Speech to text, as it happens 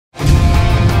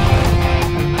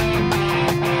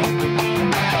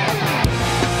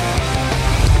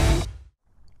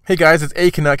Hey guys, it's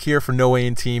A Canuck here for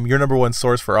noEHinTEAM, your #1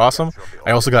 source for awesome.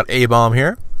 I also got A Bomb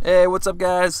here. Hey, what's up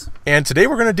guys? And today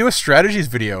we're going to do a strategies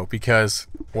video because,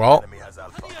 well,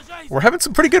 we're having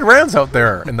some pretty good rounds out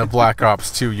there in the Black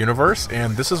Ops 2 universe,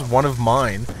 and this is one of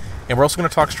mine. And we're also going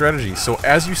to talk strategy. So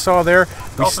as you saw there,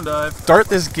 we start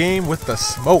this game with the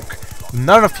smoke.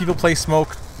 Not enough people play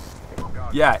smoke.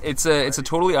 Yeah, it's a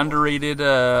totally underrated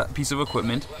piece of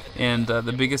equipment, and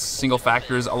the biggest single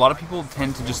factor is a lot of people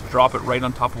tend to just drop it right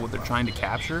on top of what they're trying to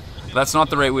capture. But that's not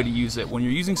the right way to use it. When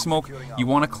you're using smoke, you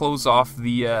want to close off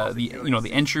the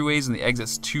entryways and the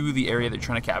exits to the area they're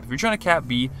trying to cap. If you're trying to cap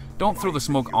B, don't throw the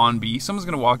smoke on B. Someone's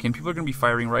going to walk in. People are going to be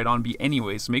firing right on B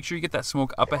anyways. So make sure you get that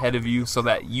smoke up ahead of you so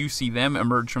that you see them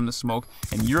emerge from the smoke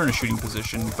and you're in a shooting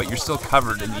position, but you're still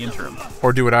covered in the interim.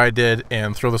 Or do what I did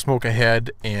and throw the smoke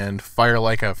ahead and fire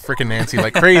like a frickin' Nancy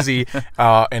like crazy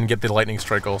and get the lightning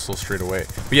strike also straight away.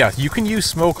 But yeah, you can use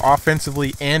smoke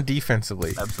offensively and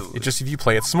defensively. Absolutely. It's just if you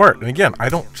play it smart. And again, I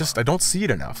don't see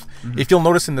it enough. If you'll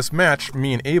notice in this match,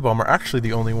 me and A Bomb are actually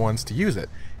the only ones to use it.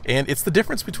 And it's the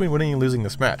difference between winning and losing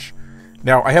this match.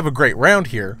 Now, I have a great round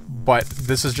here, but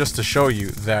this is just to show you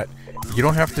that you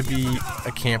don't have to be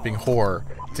a camping whore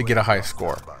to get a high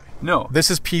score. No. This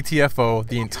is PTFO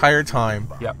the entire time,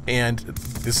 and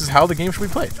this is how the game should be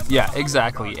played. Yeah,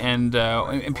 exactly. And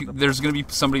there's going to be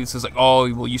somebody that says, like,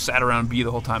 oh, well, you sat around B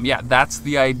the whole time. Yeah, that's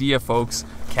the idea, folks.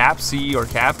 Cap C or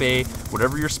Cap A,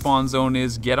 whatever your spawn zone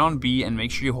is, get on B and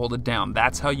make sure you hold it down.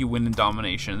 That's how you win in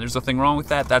domination. There's nothing wrong with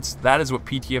that. That is what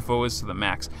PTFO is to the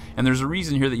max. And there's a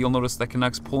reason here that you'll notice that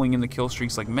Canucks pulling in the kill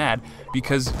streaks like mad,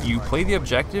 because you play the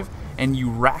objective and you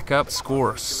rack up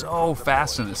score so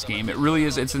fast in this game. It really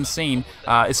is. It's insane,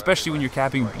 especially when you're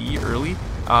capping B early.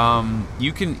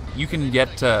 You can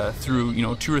get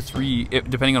through 2 or 3,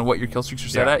 depending on what your kill streaks are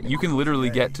set at. You can literally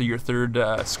get to your third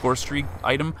score streak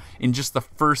item in just the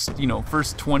first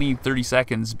 20-30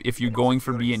 seconds if you're going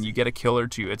for B and you get a kill or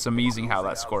two. It's amazing how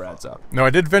that score adds up. Now,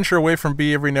 I did venture away from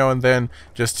B every now and then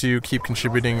just to keep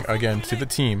contributing again to the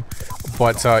team,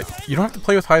 but you don't have to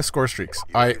play with high score streaks.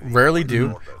 I rarely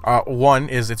do. One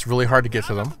is it's really hard to get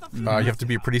to them. You have to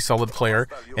be a pretty solid player,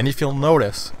 and if you'll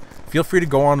notice, feel free to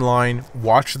go online,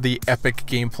 watch the epic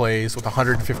gameplays with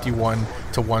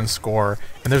 151-1 score,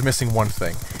 and they're missing one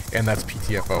thing, and that's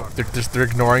PTFO. They're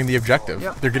ignoring the objective.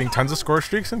 They're getting tons of score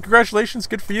streaks, and congratulations,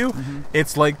 good for you.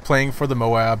 It's like playing for the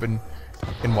Moab in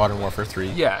Modern Warfare 3.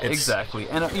 Yeah, exactly.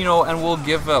 And and we'll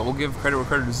give credit where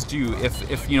credit is due.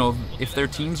 If their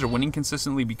teams are winning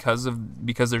consistently because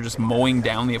they're just mowing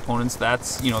down the opponents,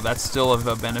 that's still of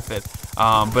a benefit.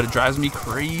 But it drives me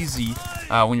crazy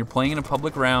when you're playing in a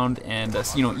public round and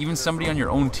even somebody on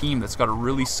your own team that's got a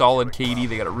really solid KD,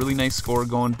 they got a really nice score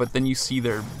going, but then you see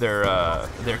their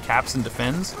caps and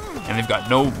defends, and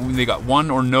they got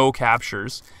one or no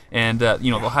captures. And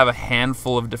they'll have a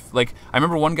handful of I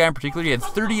remember one guy in particular. He had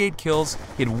 38 kills.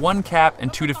 He had 1 cap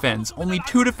and 2 defends. Only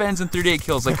 2 defends and 38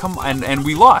 kills. Like, come on, and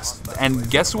we lost.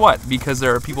 And guess what? Because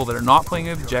there are people that are not playing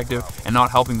objective and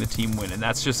not helping the team win, and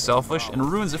that's just selfish and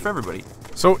ruins it for everybody.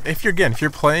 So if you're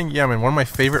playing Yemen, one of my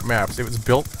favorite maps, it was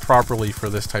built properly for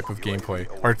this type of gameplay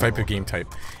or type of game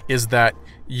type, is that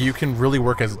you can really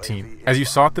work as a team. As you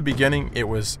saw at the beginning, it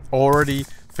was already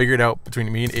figured out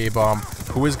between me and A Bomb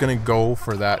who is going to go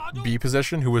for that B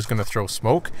position, who is going to throw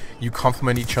smoke. You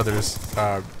complement each other's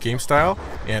game style,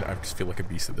 and I just feel like a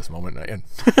beast at this moment. And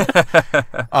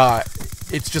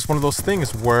it's just one of those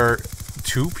things where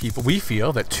we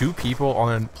feel that 2 people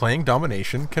on playing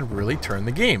domination can really turn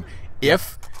the game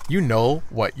if you know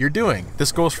what you're doing.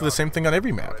 This goes for the same thing on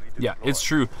every map. Yeah, it's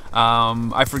true.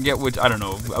 I forget which, I don't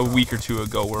know, a week or 2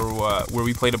 ago where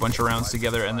we played a bunch of rounds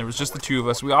together, and there was just the 2 of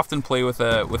us. We often play with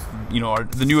the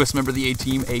newest member of the A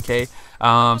team, AK.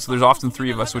 So there's often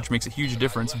 3 of us, which makes a huge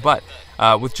difference. But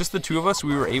with just the 2 of us,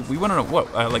 we went on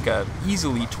like a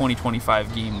easily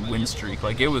 20-25 game win streak.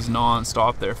 Like, it was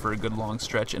non-stop there for a good long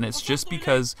stretch, and it's just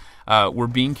because we're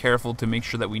being careful to make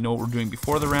sure that we know what we're doing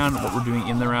before the round, what we're doing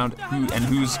in the round,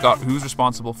 who's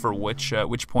responsible for which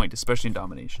point, especially in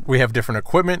domination. We have different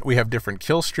equipment, we have different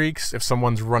kill streaks. If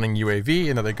someone's running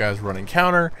UAV, another guy's running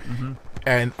counter,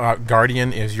 and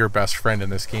Guardian is your best friend in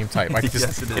this game type.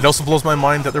 Yes, it also blows my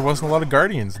mind that there wasn't a lot of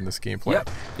Guardians in this gameplay. Yep.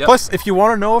 Plus, if you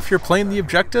want to know if you're playing the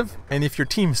objective and if your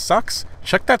team sucks,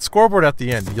 check that scoreboard at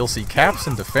the end. You'll see caps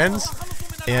and defends,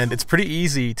 and it's pretty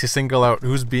easy to single out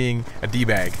who's being a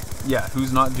D-bag. Yeah,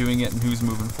 who's not doing it and who's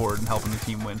moving forward and helping the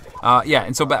team win. Yeah,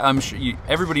 and so I'm sure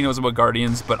everybody knows about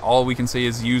Guardians, but all we can say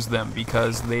is use them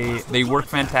because they work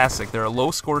fantastic. They're a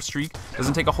low score streak.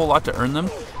 Doesn't take a whole lot to earn them,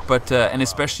 but and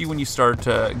especially when you start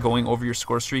going over your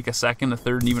score streak a second, a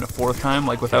third, and even a fourth time,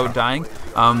 like without dying,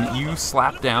 you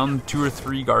slap down 2 or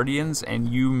 3 Guardians and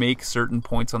you make certain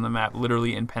points on the map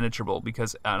literally impenetrable.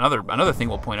 Because another thing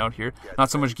we'll point out here,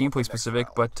 not so much gameplay specific,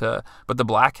 but the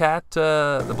Black Hat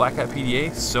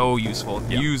PDA, so useful.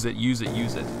 Yeah. Use it, use it,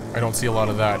 use it. I don't see a lot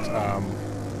of that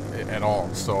at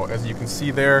all. So as you can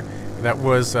see there, that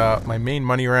was my main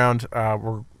money round.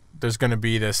 There's going to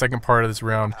be the second part of this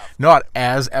round, not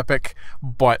as epic,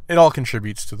 but it all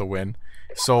contributes to the win.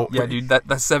 So yeah, dude,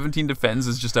 that 17 defense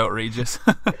is just outrageous.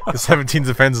 The 17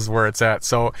 defense is where it's at.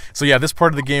 So yeah, this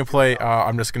part of the gameplay,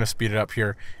 I'm just gonna speed it up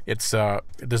here. It's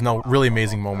there's no really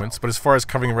amazing moments, but as far as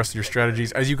covering the rest of your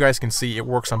strategies, as you guys can see, it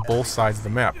works on both sides of the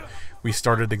map. We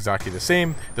started exactly the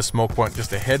same. The smoke went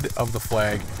just ahead of the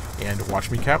flag, and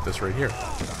watch me cap this right here.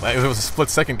 It was a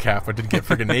split-second cap. I did get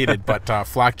friggin' naded, but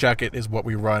flak jacket is what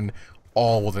we run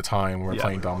all the time when we're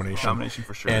playing Domination. Domination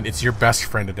for sure. And it's your best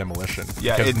friend at Demolition.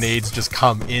 Yeah, because nades just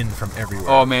come in from everywhere.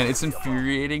 Oh man, it's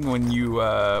infuriating when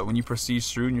you proceed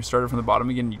through and you started from the bottom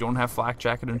again and you don't have flak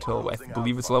jacket until I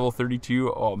believe it's level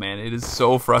 32. Oh man, it is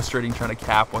so frustrating trying to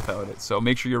cap without it. So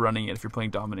make sure you're running it if you're playing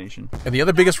Domination. And the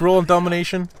other biggest rule in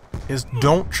Domination is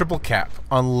don't triple cap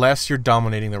unless you're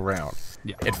dominating the round.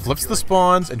 Yeah. It flips the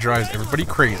spawns and drives everybody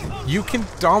crazy. You can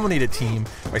dominate a team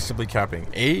by simply capping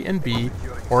A and B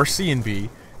or C and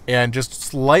B and just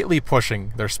slightly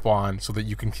pushing their spawn so that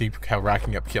you can keep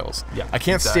racking up kills. Yeah, I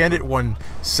can't stand it when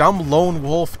some lone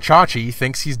wolf Chachi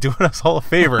thinks he's doing us all a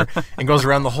favor and goes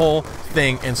around the whole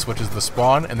thing and switches the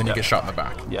spawn, and then you get shot in the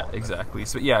back. Yeah, exactly.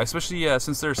 So yeah, especially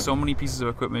since there's so many pieces of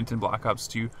equipment in Black Ops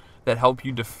 2 that help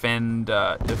you defend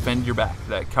your back,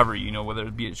 that cover you, whether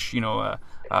it be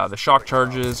the shock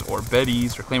charges or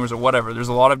Bettys or claimers or whatever. There's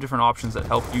a lot of different options that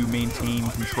help you maintain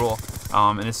control.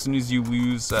 And as soon as you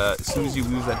lose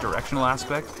that directional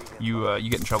aspect, you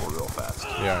get in trouble real fast.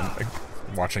 Yeah,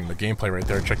 and watching the gameplay right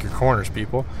there, check your corners,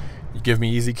 people. You give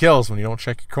me easy kills when you don't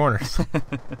check your corners.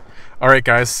 Alright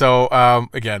guys, so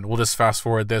again, we'll just fast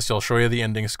forward this. I'll show you the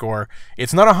ending score.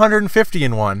 It's not 150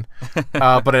 in 1,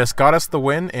 but it's got us the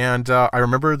win, and I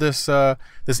remember this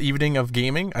this evening of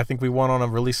gaming. I think we won on a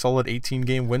really solid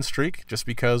 18-game win streak just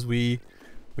because we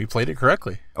played it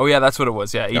correctly. Oh yeah, that's what it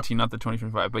was. Yeah, 18, not the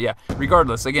 2025. But yeah,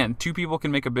 regardless, again, 2 people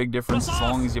can make a big difference as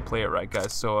long as you play it right,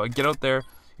 guys. So get out there,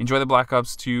 enjoy the Black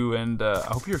Ops 2, and I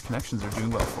hope your connections are doing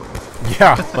well for you.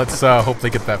 Yeah, let's hope they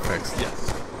get that fixed.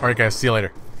 Yes. Alright guys, see you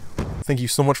later. Thank you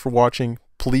so much for watching.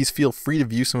 Please feel free to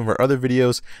view some of our other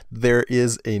videos. There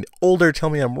is an older Tell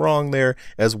Me I'm Wrong there,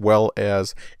 as well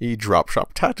as a Drop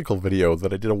Shop Tactical video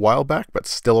that I did a while back, but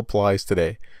still applies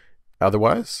today.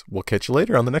 Otherwise, we'll catch you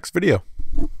later on the next video.